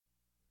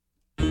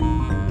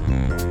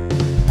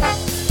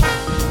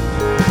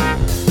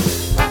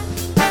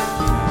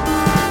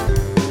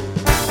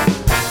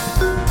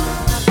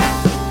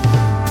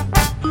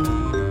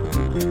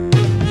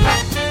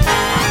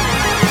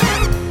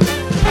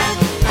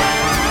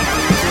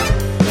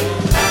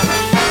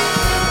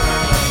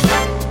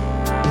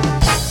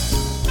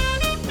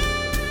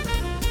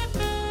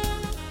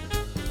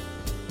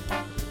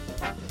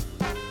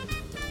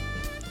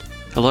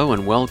Hello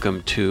and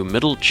welcome to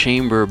Middle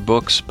Chamber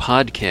Books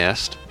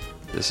Podcast.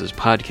 This is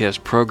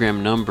podcast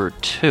program number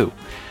 2.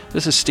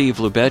 This is Steve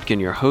Lubetkin,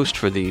 your host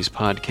for these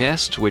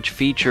podcasts, which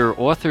feature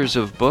authors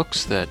of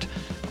books that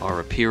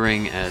are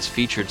appearing as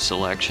featured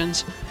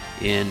selections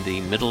in the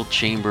Middle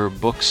Chamber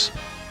Books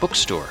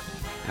bookstore,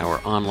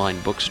 our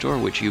online bookstore,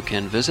 which you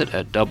can visit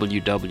at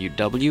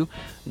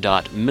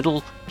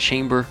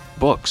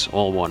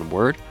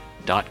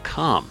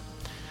www.middlechamberbooks.com.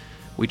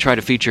 We try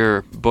to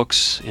feature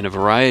books in a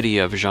variety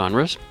of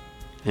genres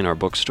in our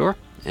bookstore,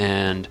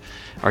 and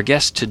our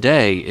guest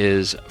today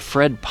is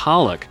Fred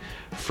Pollack.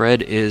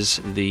 Fred is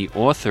the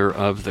author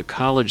of The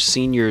College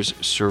Senior's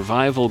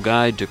Survival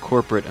Guide to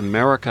Corporate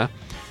America.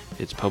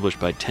 It's published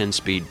by 10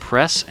 Speed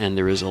Press, and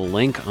there is a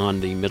link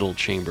on the Middle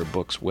Chamber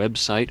Books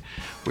website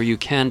where you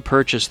can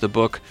purchase the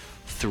book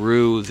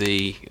through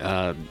the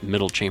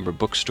Middle Chamber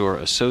Bookstore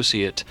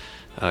Associate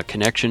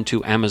connection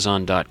to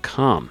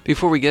Amazon.com.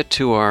 Before we get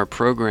to our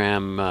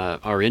program,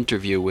 our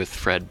interview with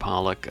Fred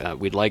Pollack,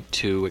 we'd like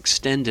to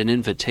extend an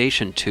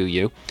invitation to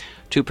you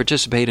to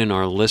participate in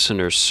our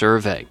listener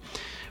survey.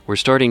 We're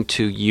starting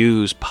to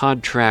use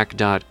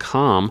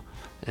podtrack.com,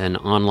 an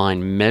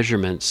online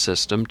measurement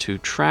system, to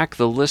track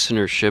the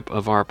listenership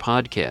of our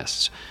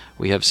podcasts.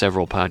 We have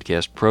several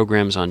podcast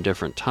programs on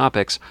different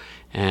topics,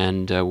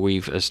 and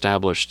we've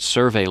established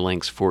survey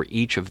links for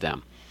each of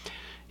them.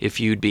 If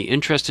you'd be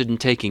interested in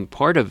taking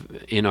part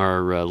in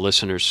our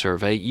listener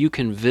survey, you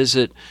can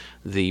visit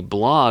the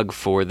blog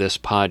for this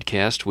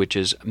podcast, which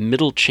is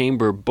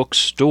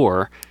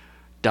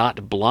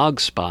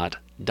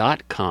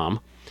middlechamberbookstore.blogspot.com,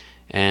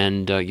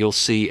 and you'll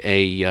see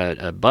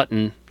a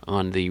button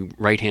on the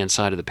right-hand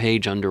side of the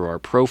page under our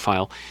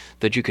profile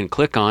that you can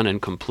click on and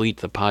complete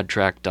the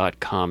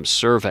podtrack.com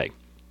survey.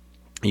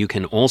 You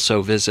can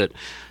also visit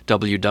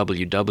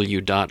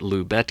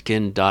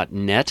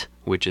www.lubetkin.net,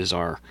 which is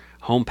our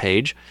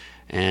homepage,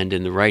 and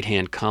in the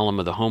right-hand column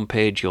of the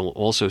homepage, you'll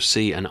also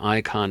see an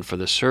icon for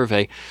the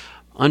survey.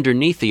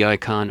 Underneath the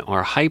icon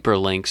are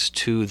hyperlinks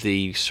to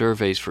the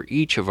surveys for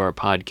each of our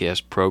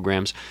podcast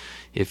programs.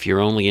 If you're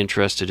only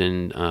interested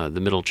in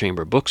the Middle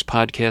Chamber Books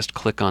podcast,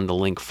 click on the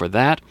link for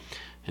that.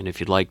 And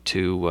if you'd like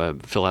to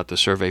fill out the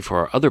survey for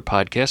our other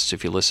podcasts,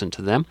 if you listen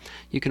to them,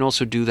 you can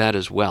also do that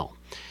as well.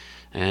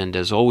 And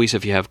as always,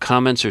 if you have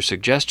comments or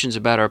suggestions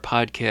about our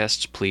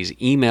podcasts, please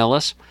email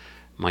us.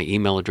 My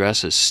email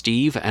address is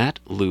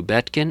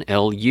steve@lubetkin,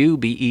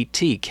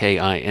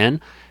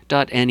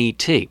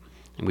 LUBETKIN.net.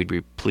 And we'd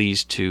be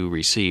pleased to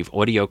receive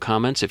audio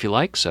comments if you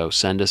like, so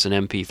send us an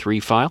MP3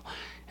 file,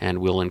 and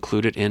we'll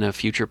include it in a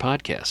future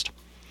podcast.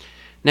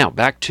 Now,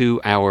 back to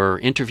our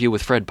interview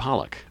with Fred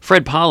Pollack.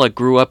 Fred Pollack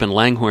grew up in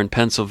Langhorne,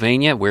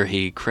 Pennsylvania, where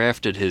he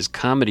crafted his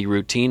comedy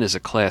routine as a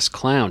class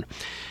clown.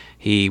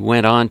 He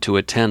went on to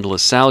attend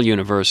LaSalle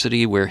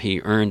University, where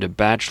he earned a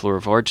Bachelor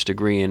of Arts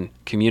degree in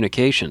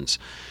communications.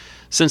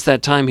 Since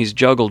that time, he's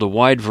juggled a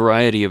wide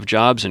variety of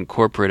jobs in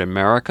corporate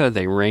America.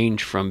 They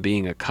range from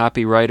being a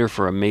copywriter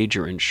for a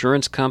major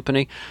insurance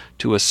company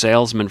to a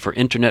salesman for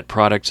internet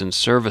products and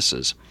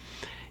services.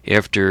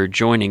 After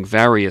joining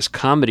various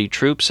comedy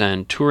troupes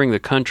and touring the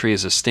country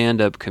as a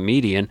stand-up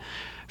comedian,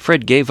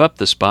 Fred gave up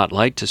the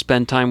spotlight to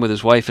spend time with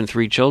his wife and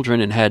 3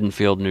 children in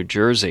Haddonfield, New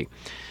Jersey.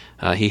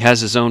 He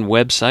has his own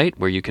website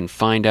where you can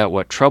find out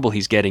what trouble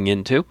he's getting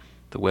into.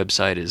 The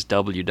website is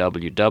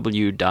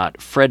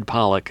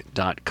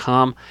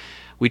www.fredpollack.com.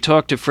 We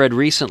talked to Fred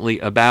recently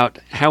about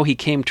how he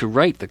came to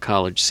write The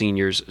College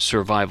Senior's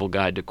Survival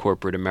Guide to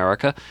Corporate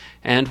America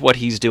and what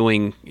he's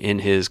doing in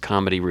his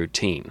comedy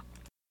routine.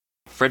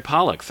 Fred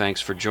Pollack, thanks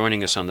for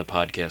joining us on the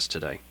podcast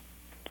today.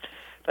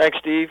 Thanks,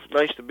 Steve.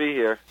 Nice to be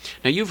here.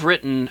 Now, you've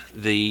written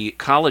The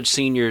College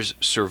Senior's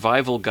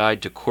Survival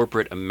Guide to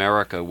Corporate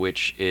America,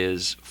 which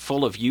is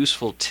full of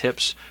useful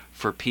tips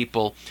for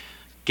people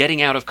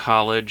getting out of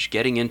college,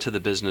 getting into the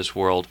business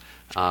world,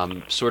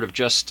 sort of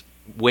just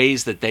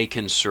ways that they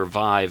can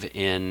survive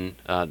in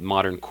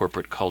modern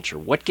corporate culture.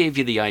 What gave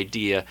you the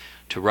idea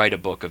to write a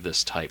book of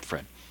this type,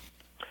 Fred?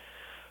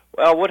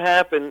 Well, what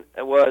happened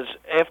was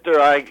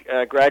after I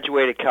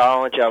graduated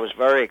college, I was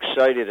very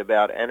excited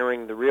about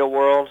entering the real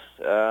world,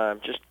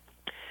 just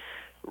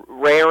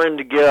raring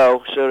to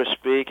go, so to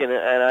speak, and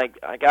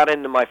I got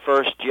into my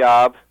first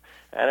job,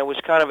 and it was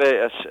kind of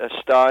a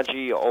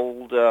stodgy,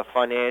 old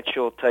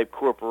financial type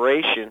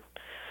corporation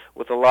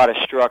with a lot of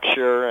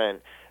structure and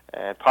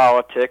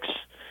politics.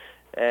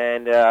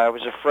 And I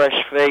was a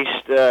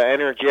fresh-faced,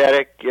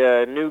 energetic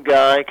new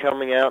guy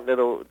coming out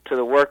to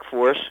the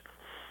workforce,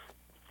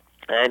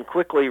 and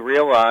quickly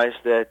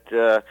realized that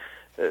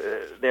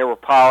there were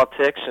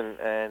politics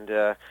and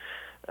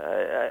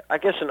I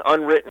guess an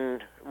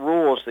unwritten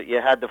rules that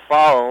you had to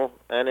follow,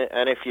 and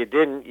if you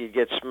didn't, you'd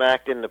get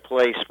smacked into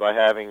place by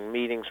having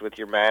meetings with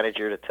your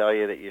manager to tell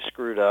you that you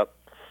screwed up.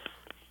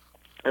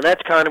 And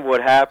that's kind of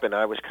what happened.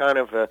 I was kind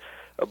of a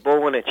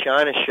bull in a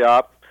china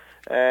shop,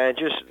 and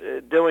just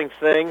doing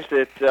things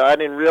that I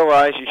didn't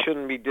realize you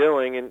shouldn't be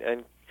doing,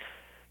 and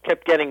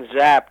kept getting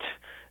zapped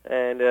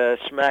and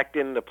smacked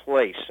into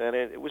place. And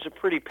it was a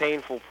pretty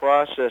painful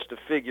process to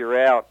figure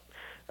out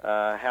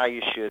how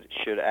you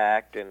should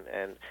act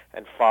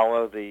and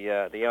follow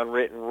the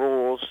unwritten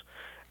rules,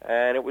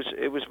 and it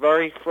was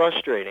very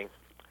frustrating.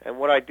 And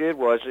what I did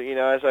was,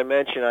 as I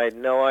mentioned, I had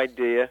no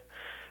idea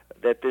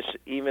that this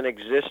even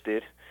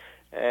existed.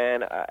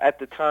 And at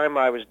the time,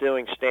 I was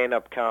doing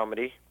stand-up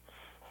comedy,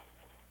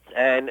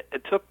 and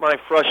it took my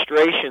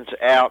frustrations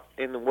out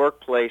in the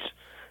workplace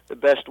the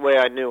best way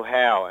I knew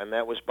how, and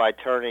that was by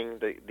turning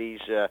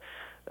these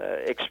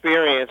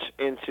experience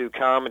into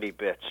comedy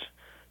bits.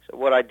 So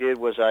what I did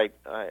was I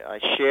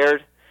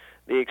shared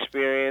the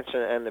experience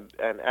and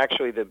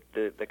actually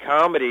the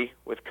comedy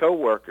with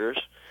coworkers,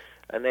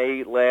 and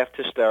they laughed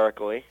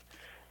hysterically.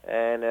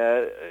 And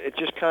it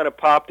just kind of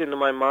popped into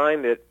my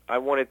mind that I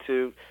wanted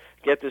to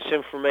get this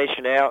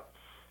information out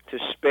to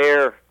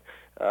spare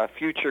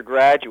future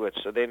graduates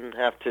so they didn't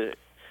have to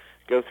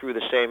go through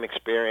the same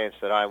experience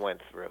that I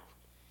went through.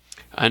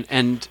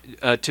 And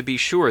to be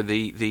sure,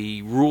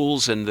 the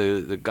rules and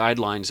the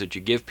guidelines that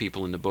you give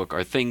people in the book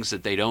are things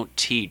that they don't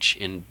teach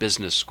in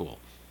business school.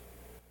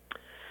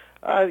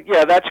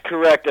 Yeah, that's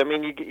correct. I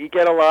mean, you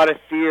get a lot of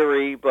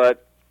theory,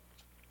 but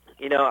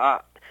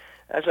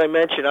as I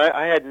mentioned,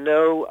 I had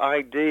no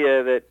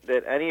idea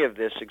that any of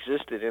this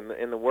existed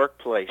in the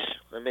workplace.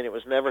 I mean, it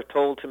was never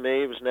told to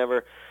me. It was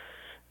never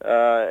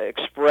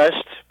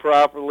expressed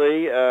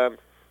properly, and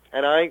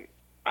I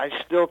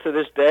still to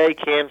this day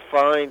can't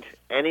find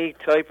any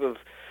type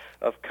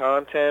of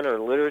content or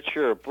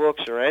literature or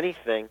books or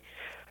anything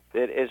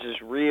that is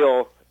as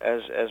real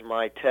as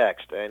my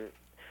text. And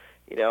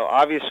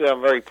obviously,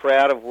 I'm very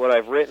proud of what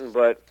I've written,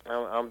 but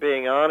I'm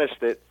being honest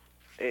that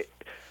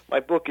my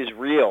book is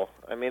real.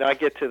 I mean, I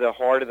get to the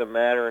heart of the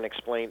matter and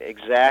explain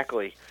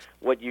exactly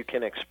what you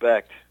can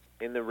expect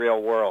in the real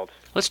world.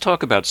 Let's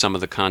talk about some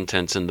of the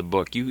contents in the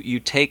book. You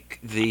take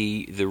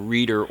the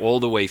reader all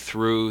the way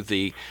through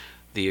the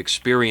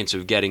experience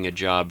of getting a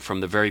job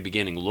from the very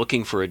beginning,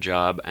 looking for a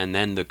job, and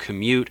then the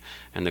commute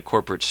and the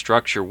corporate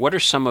structure. What are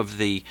some of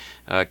the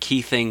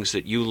key things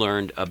that you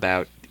learned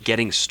about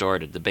getting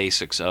started, the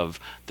basics of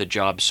the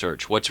job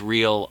search? What's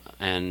real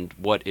and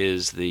what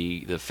is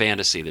the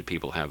fantasy that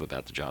people have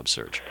about the job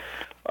search?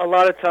 A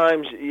lot of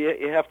times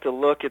you have to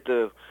look at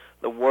the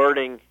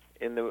wording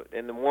in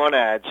the want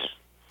ads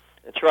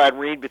and try and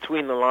read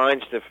between the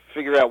lines to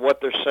figure out what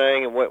they're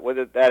saying and what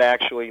that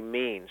actually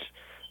means,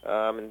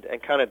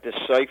 and kind of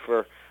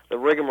decipher the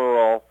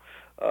rigmarole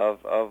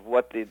of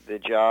what the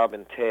job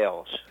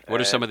entails.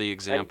 What are some of the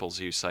examples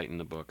you cite in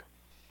the book?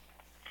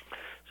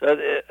 So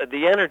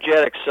the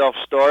energetic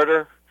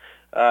self-starter,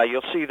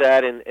 you'll see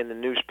that in the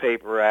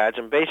newspaper ads,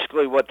 and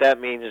basically what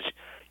that means is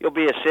you'll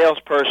be a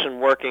salesperson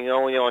working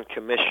only on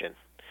commission.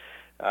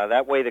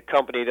 That way the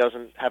company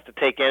doesn't have to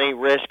take any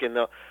risk, and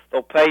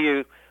they'll pay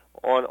you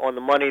on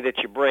the money that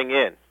you bring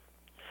in.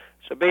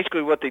 So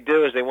basically what they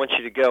do is they want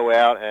you to go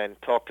out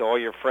and talk to all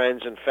your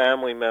friends and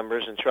family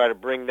members and try to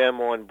bring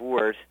them on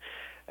board,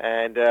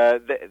 and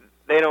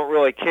they don't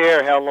really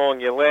care how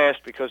long you last,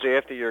 because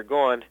after you're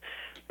gone,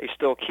 they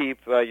still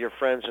keep your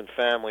friends and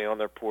family on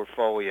their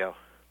portfolio.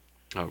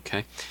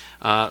 Okay.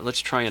 Let's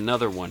try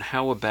another one.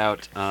 How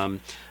about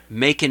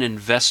make an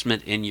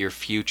investment in your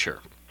future?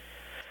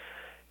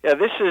 Yeah,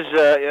 this is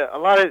there's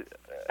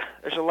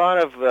a lot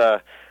of,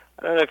 I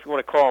don't know if you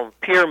want to call them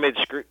pyramid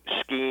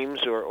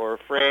schemes or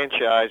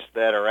franchise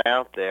that are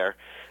out there.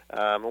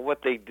 And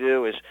what they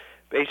do is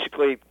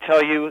basically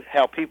tell you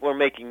how people are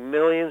making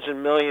millions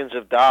and millions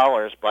of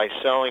dollars by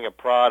selling a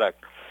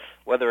product,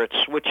 whether it's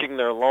switching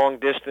their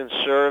long-distance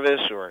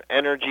service or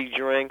energy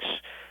drinks.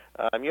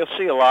 You'll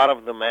see a lot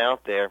of them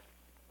out there.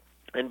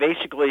 And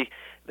basically,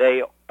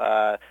 they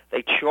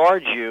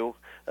charge you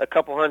a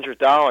couple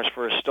 $100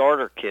 for a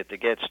starter kit to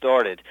get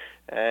started.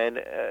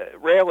 And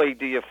rarely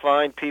do you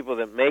find people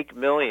that make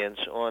millions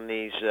on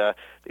these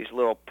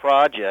little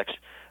projects.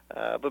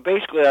 But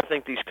basically, I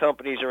think these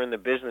companies are in the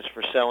business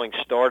for selling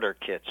starter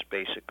kits,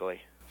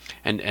 basically.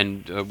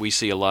 And we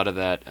see a lot of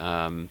that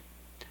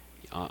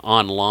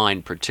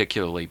online,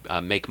 particularly.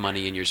 Make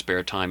money in your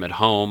spare time at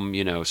home,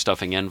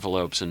 stuffing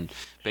envelopes, and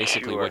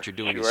basically what you're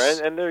doing is...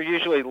 And they're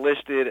usually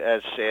listed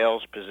as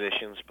sales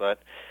positions, but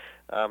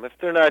if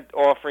they're not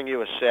offering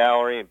you a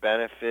salary and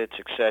benefits,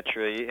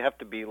 etc., you have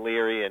to be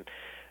leery. And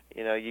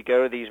you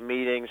go to these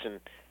meetings,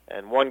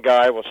 and one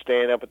guy will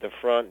stand up at the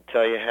front and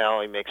tell you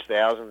how he makes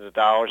thousands of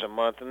dollars a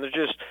month, and they're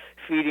just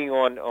feeding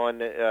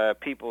on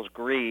people's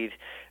greed,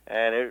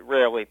 and it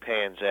rarely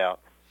pans out.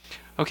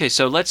 Okay,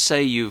 so let's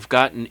say you've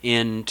gotten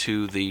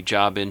into the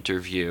job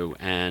interview,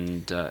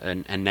 and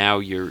now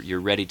you're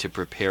ready to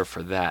prepare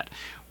for that.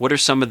 What are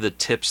some of the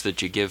tips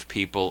that you give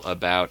people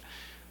about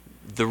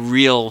the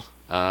real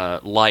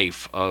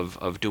life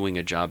of doing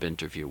a job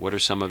interview? What are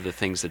some of the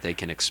things that they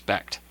can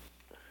expect?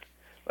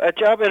 A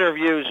job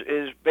interview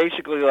is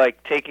basically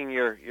like taking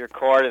your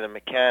car to the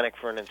mechanic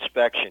for an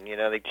inspection.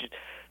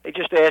 They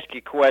just ask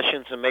you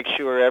questions and make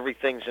sure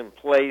everything's in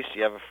place.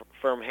 You have a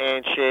firm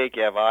handshake,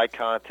 you have eye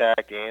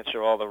contact, you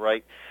answer all the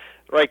right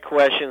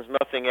questions,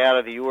 nothing out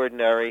of the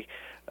ordinary,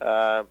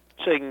 so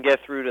you can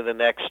get through to the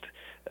next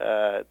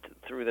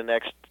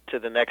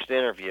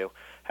interview.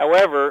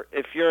 However,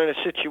 if you're in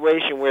a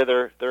situation where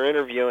they're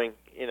interviewing,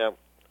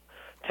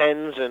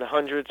 tens and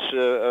hundreds,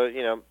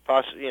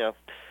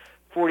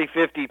 40,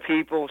 50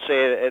 people,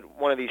 say at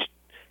one of these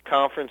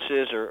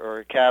conferences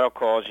or cattle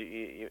calls,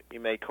 you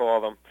may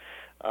call them.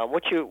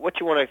 What you want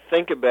to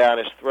think about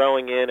is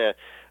throwing in a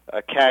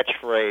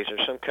catchphrase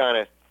or some kind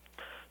of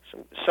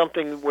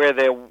something where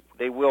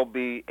they will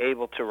be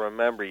able to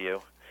remember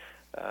you,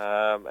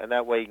 and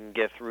that way you can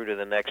get through to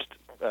the next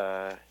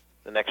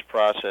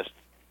process,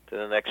 to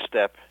the next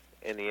step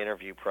in the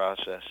interview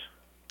process.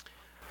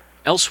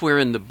 Elsewhere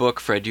in the book,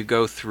 Fred, you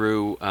go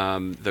through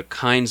the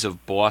kinds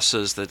of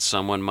bosses that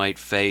someone might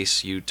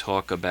face. You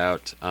talk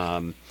about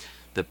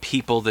the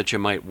people that you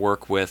might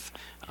work with.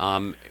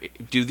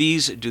 Do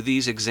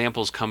these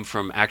examples come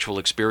from actual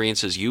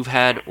experiences you've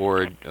had,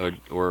 or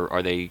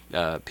are they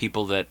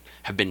people that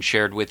have been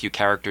shared with you,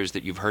 characters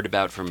that you've heard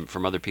about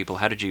from other people?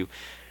 How did you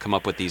come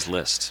up with these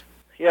lists?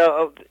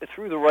 Yeah,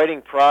 through the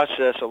writing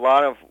process, a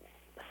lot of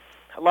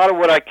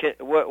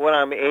what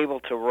I'm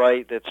able to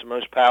write that's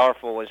most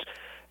powerful is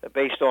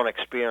based on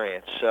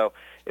experience. So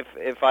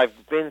if I've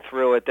been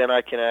through it, then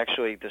I can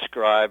actually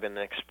describe and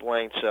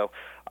explain. So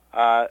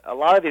a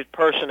lot of these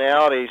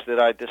personalities that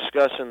I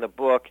discuss in the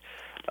book,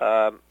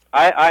 I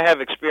have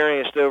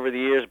experienced over the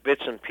years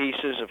bits and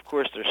pieces. Of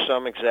course, there's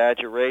some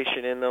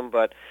exaggeration in them,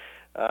 but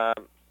the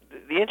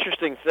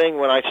interesting thing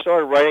when I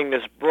started writing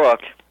this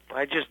book,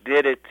 I just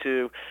did it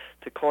to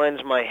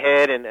cleanse my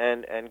head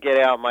and get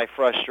out my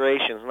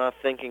frustrations, not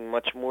thinking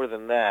much more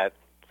than that.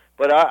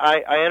 But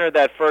I entered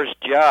that first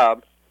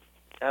job,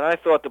 and I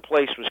thought the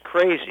place was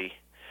crazy.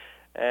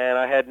 And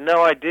I had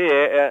no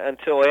idea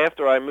until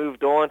after I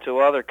moved on to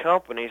other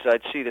companies,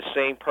 I'd see the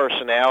same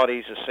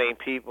personalities, the same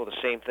people, the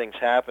same things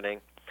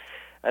happening.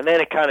 And then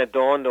it kind of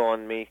dawned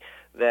on me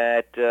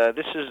that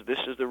this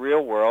is the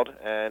real world,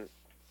 and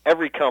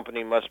every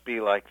company must be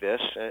like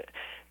this.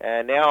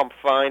 And now I'm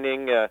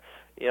finding,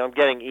 I'm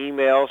getting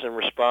emails and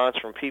response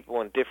from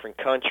people in different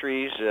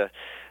countries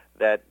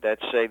that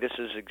say this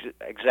is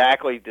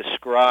exactly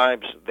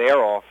describes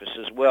their office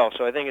as well.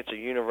 So I think it's a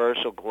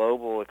universal,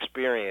 global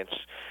experience.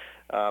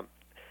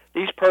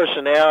 These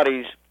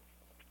personalities,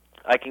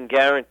 I can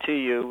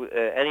guarantee you,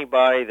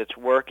 anybody that's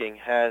working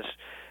has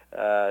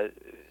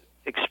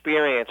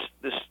experienced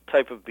this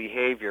type of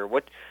behavior.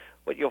 What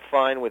you'll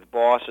find with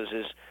bosses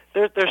is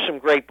there's some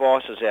great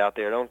bosses out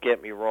there. Don't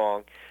get me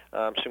wrong.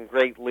 Some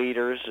great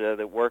leaders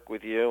that work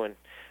with you and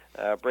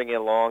bring you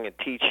along and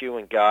teach you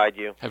and guide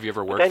you. Have you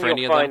ever worked for any of them?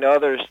 Then you'll find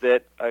others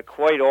that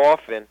quite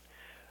often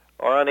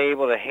are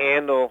unable to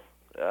handle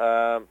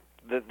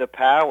the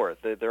power.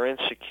 They're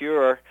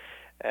insecure,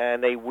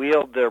 and they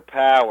wield their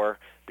power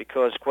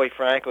because, quite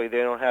frankly, they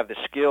don't have the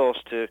skills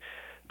to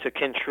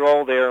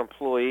control their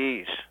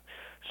employees.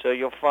 So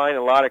you'll find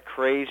a lot of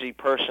crazy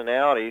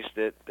personalities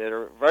that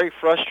are very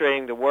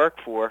frustrating to work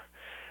for,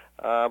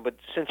 but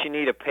since you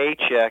need a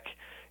paycheck,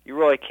 you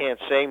really can't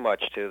say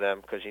much to them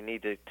because you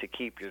need to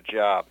keep your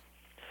job.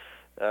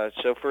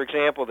 So, for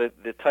example,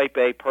 the Type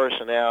A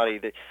personality,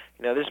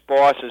 this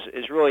boss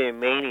is really a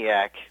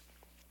maniac.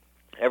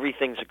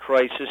 Everything's a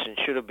crisis and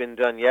should have been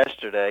done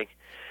yesterday.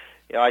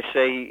 I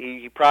say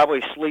he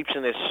probably sleeps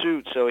in his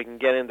suit so he can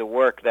get into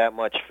work that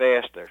much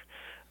faster.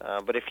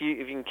 But if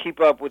you can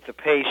keep up with the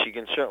pace, you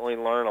can certainly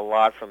learn a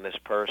lot from this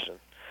person.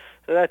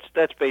 So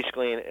that's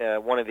basically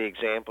one of the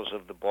examples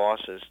of the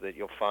bosses that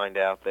you'll find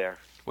out there.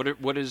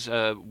 What is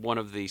one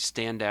of the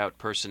standout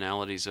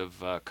personalities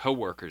of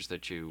coworkers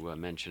that you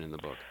mention in the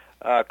book?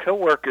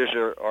 Coworkers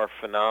are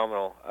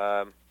phenomenal.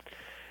 I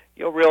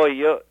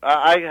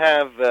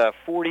have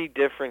 40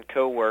 different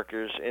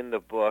coworkers in the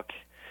book,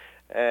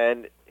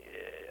 and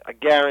I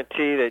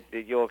guarantee that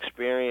you'll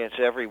experience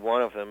every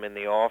one of them in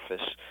the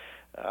office.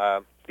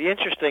 The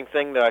interesting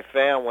thing that I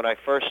found when I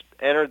first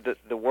entered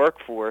the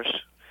workforce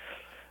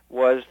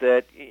was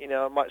that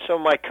some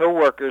of my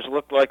coworkers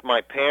looked like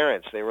my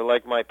parents. They were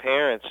like my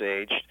parents'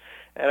 aged,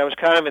 and I was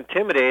kind of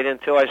intimidated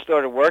until I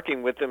started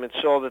working with them and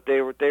saw that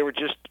they were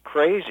just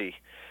crazy.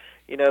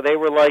 They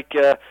were like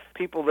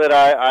people that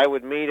I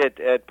would meet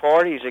at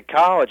parties at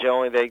college.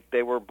 Only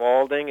they were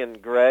balding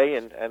and gray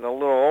and a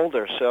little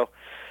older. So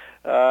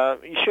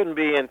you shouldn't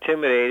be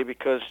intimidated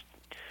because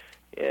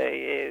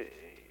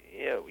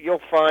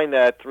you'll find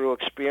that through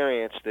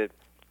experience that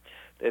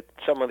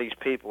some of these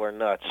people are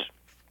nuts.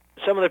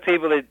 Some of the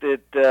people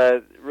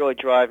that really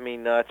drive me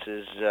nuts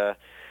is,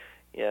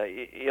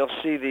 you'll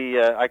see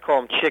I call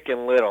him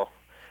Chicken Little.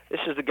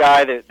 This is the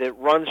guy that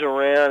runs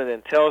around and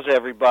then tells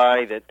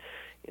everybody that,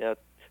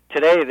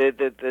 today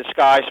the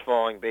sky's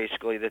falling,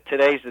 basically, that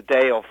today's the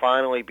day he'll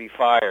finally be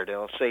fired. And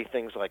he'll say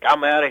things like,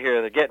 I'm out of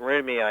here, they're getting rid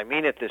of me, I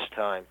mean it this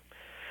time.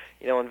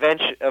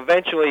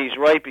 Eventually he's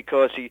right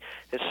because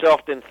his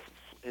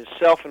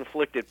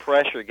self-inflicted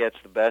pressure gets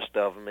the best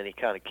of him and he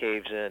kind of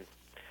caves in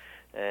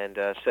and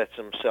sets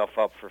himself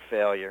up for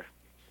failure.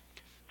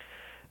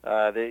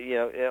 On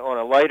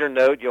a lighter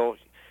note, you'll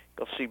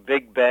see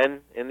Big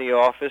Ben in the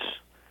office.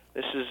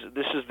 This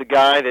is the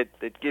guy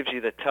that gives you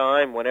the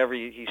time whenever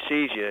he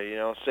sees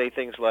you. Say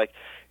things like,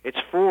 "It's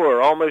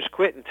 4, almost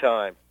quitting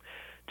time."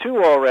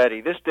 2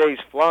 already. This day's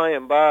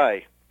flying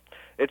by.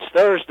 It's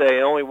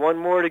Thursday, only one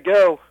more to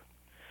go.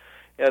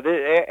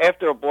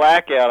 After a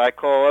blackout, I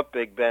call up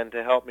Big Ben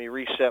to help me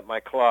reset my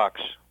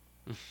clocks.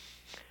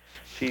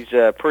 She's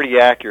pretty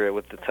accurate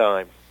with the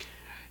time.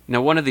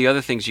 Now, one of the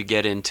other things you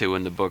get into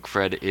in the book,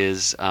 Fred,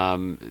 is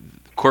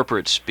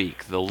corporate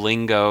speak, the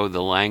lingo,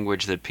 the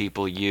language that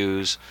people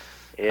use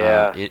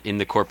in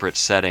the corporate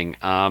setting.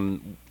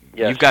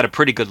 Yes. You've got a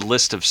pretty good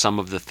list of some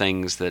of the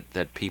things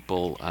that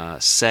people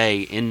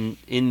say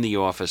in the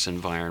office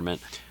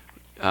environment.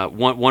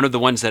 One of the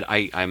ones that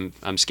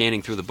I'm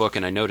scanning through the book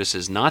and I notice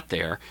is not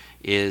there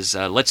is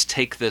let's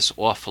take this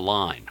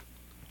offline.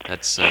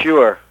 That's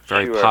a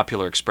very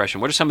popular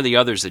expression. What are some of the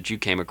others that you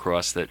came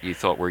across that you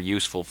thought were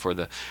useful for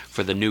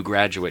the new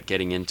graduate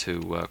getting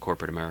into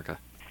corporate America?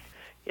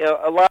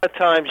 A lot of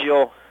times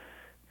you'll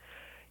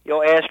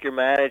ask your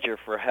manager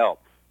for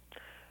help,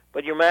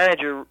 but your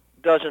manager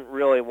doesn't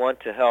really want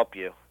to help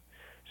you.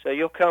 So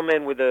you'll come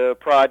in with a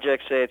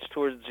project, say it's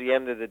towards the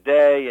end of the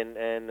day,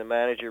 and the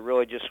manager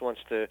really just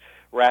wants to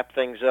wrap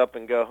things up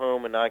and go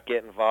home and not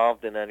get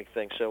involved in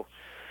anything. So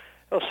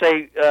he'll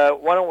say,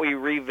 why don't we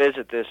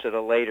revisit this at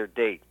a later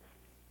date?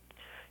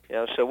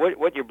 So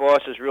what your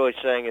boss is really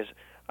saying is,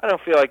 I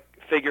don't feel like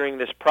figuring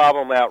this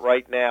problem out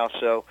right now,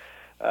 so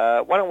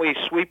why don't we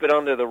sweep it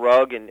under the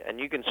rug and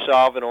you can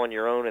solve it on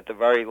your own at the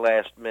very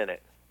last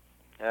minute.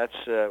 Let's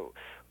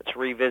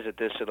revisit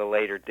this at a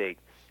later date.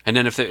 And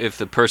then if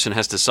the person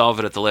has to solve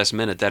it at the last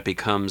minute, that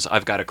becomes,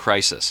 I've got a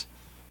crisis.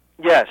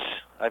 Yes,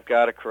 I've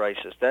got a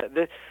crisis.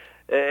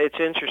 It's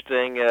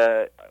interesting.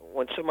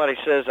 When somebody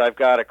says, I've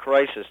got a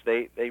crisis,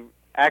 they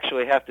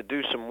actually have to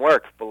do some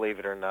work, believe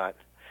it or not.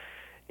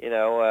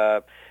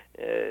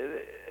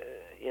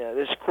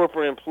 This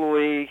corporate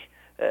employee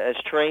has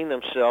trained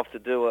themselves to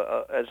do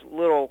as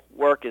little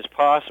work as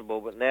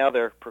possible, but now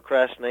their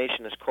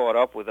procrastination has caught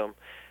up with them,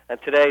 and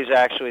today's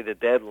actually the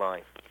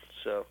deadline.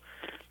 So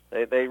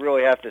they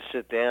really have to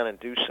sit down and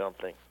do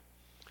something.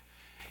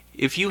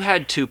 If you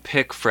had to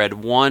pick, Fred,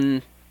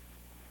 one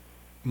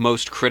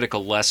most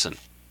critical lesson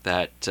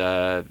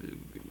that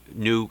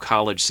new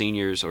college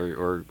seniors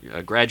or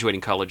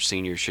graduating college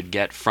seniors should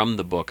get from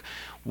the book,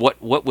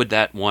 what would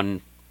that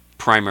one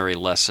primary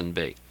lesson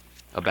be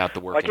about the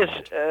working world? I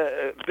guess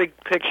a big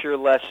picture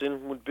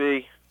lesson would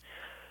be,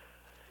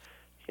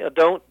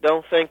 don't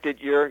think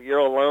that you're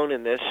alone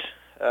in this.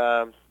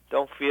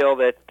 Don't feel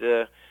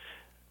that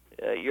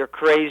you're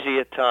crazy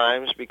at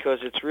times, because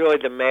it's really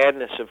the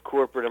madness of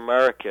corporate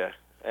America,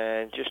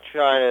 and just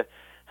try to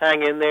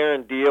hang in there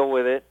and deal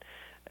with it.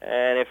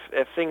 And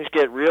if things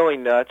get really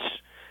nuts,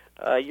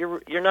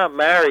 you're not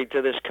married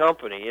to this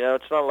company.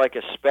 It's not like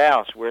a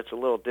spouse where it's a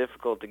little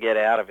difficult to get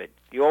out of it.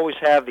 You always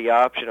have the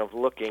option of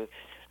looking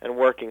and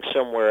working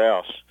somewhere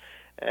else.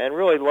 And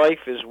really,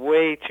 life is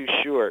way too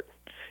short.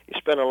 You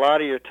spend a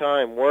lot of your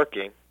time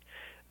working.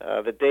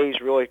 The days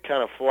really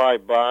kind of fly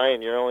by,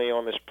 and you're only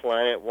on this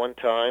planet one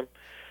time.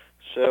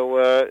 So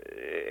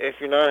if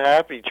you're not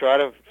happy, try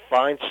to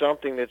find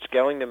something that's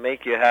going to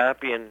make you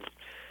happy and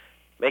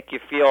make you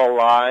feel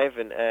alive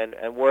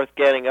and worth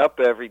getting up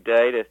every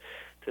day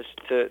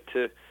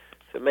to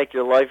make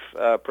your life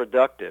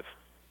productive.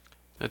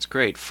 That's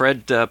great.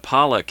 Fred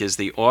Pollack is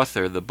the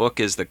author. The book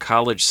is The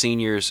College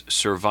Senior's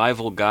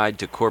Survival Guide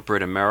to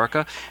Corporate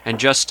America. And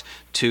just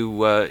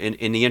to,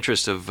 in the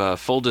interest of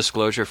full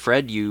disclosure,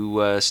 Fred,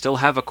 you still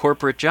have a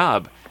corporate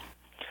job.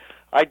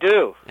 I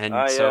do. And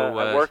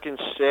I work in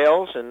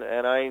sales, and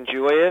I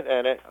enjoy it.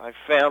 And I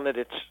found that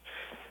it's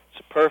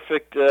a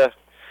perfect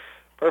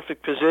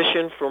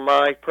position for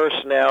my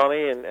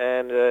personality, and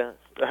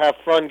to have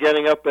fun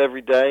getting up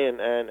every day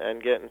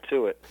and getting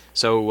to it.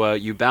 So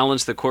you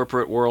balance the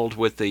corporate world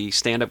with the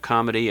stand-up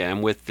comedy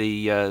and with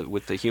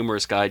the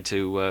humorous guide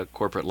to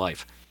corporate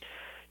life.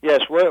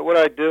 Yes, what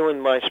I do in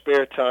my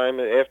spare time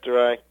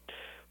after I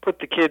put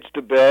the kids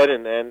to bed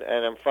and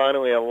I'm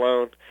finally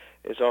alone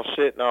is I'll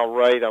sit and I'll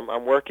write.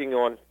 I'm working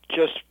on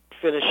just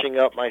finishing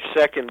up my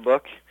second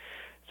book.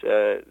 It's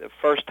the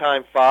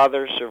First-Time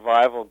Father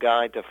Survival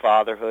Guide to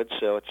Fatherhood.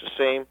 So it's the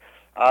same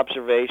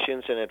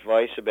observations and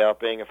advice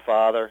about being a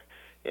father,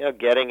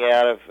 getting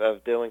out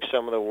of doing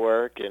some of the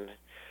work and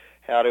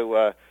how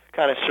to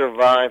kind of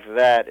survive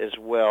that as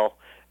well.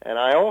 And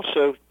I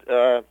also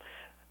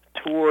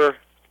tour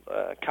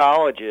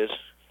colleges,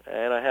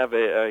 and I have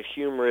a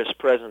humorous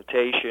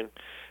presentation.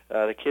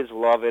 The kids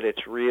love it.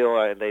 It's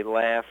real. They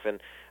laugh.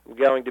 And I'm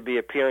going to be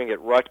appearing at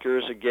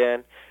Rutgers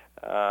again,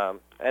 and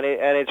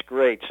it's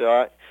great.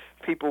 So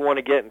people want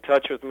to get in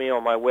touch with me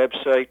on my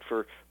website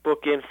for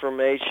book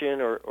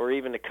information or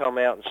even to come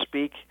out and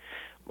speak.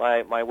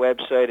 My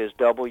website is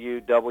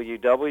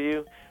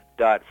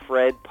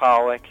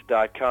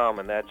www.fredpollack.com,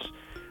 and that's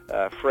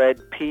Fred,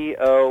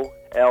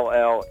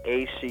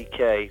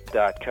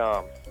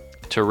 Pollack.com.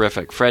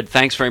 Terrific. Fred,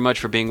 thanks very much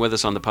for being with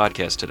us on the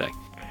podcast today.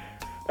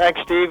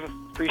 Thanks, Steve.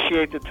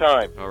 Appreciate the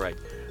time. All right.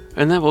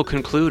 And that will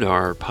conclude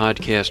our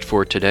podcast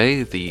for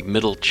today, the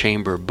Middle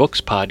Chamber Books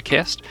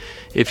podcast.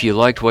 If you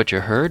liked what you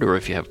heard, or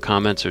if you have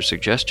comments or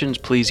suggestions,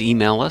 please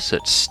email us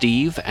at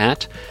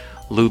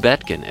steve@lifeontheplanet.com.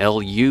 Lubetkin,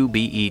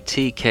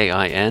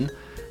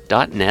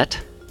 LUBETKIN.net,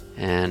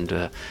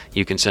 and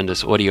you can send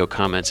us audio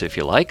comments if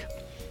you like.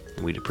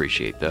 We'd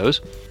appreciate those.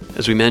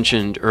 As we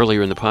mentioned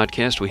earlier in the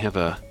podcast, we have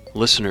a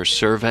listener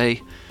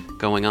survey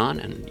going on,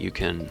 and you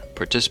can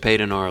participate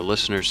in our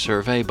listener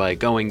survey by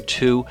going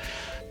to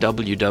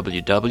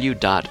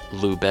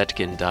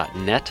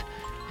www.lubetkin.net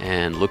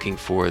and looking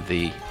for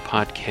the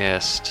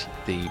podcast,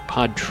 the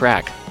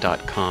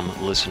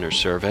podtrack.com listener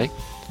survey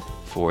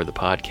for the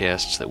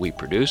podcasts that we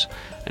produce,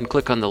 and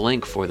click on the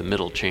link for the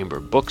Middle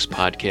Chamber Books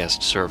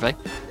podcast survey,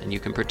 and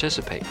you can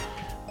participate.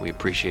 We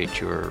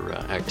appreciate your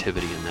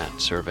activity in that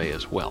survey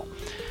as well.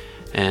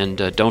 And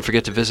don't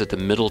forget to visit the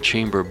Middle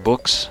Chamber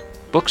Books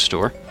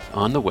bookstore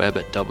on the web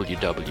at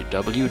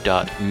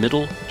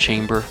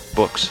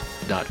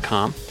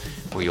www.middlechamberbooks.com,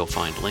 where you'll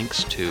find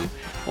links to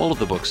all of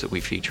the books that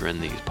we feature in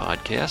these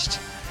podcasts,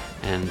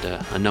 and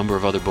a number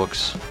of other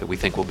books that we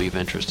think will be of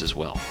interest as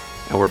well.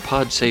 Our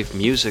PodSafe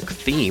music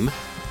theme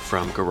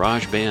from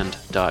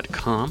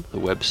GarageBand.com, the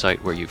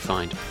website where you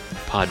find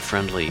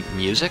pod-friendly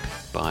music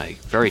by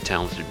very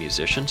talented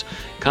musicians,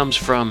 comes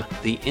from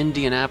the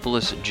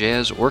Indianapolis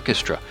Jazz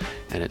Orchestra,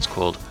 and it's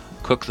called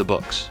Cook the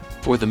Books.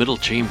 For the Middle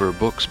Chamber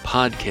Books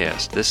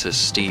podcast, this is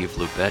Steve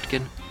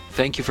Lubetkin.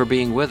 Thank you for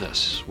being with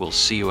us. We'll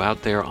see you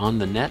out there on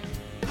the net.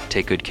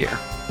 Take good care.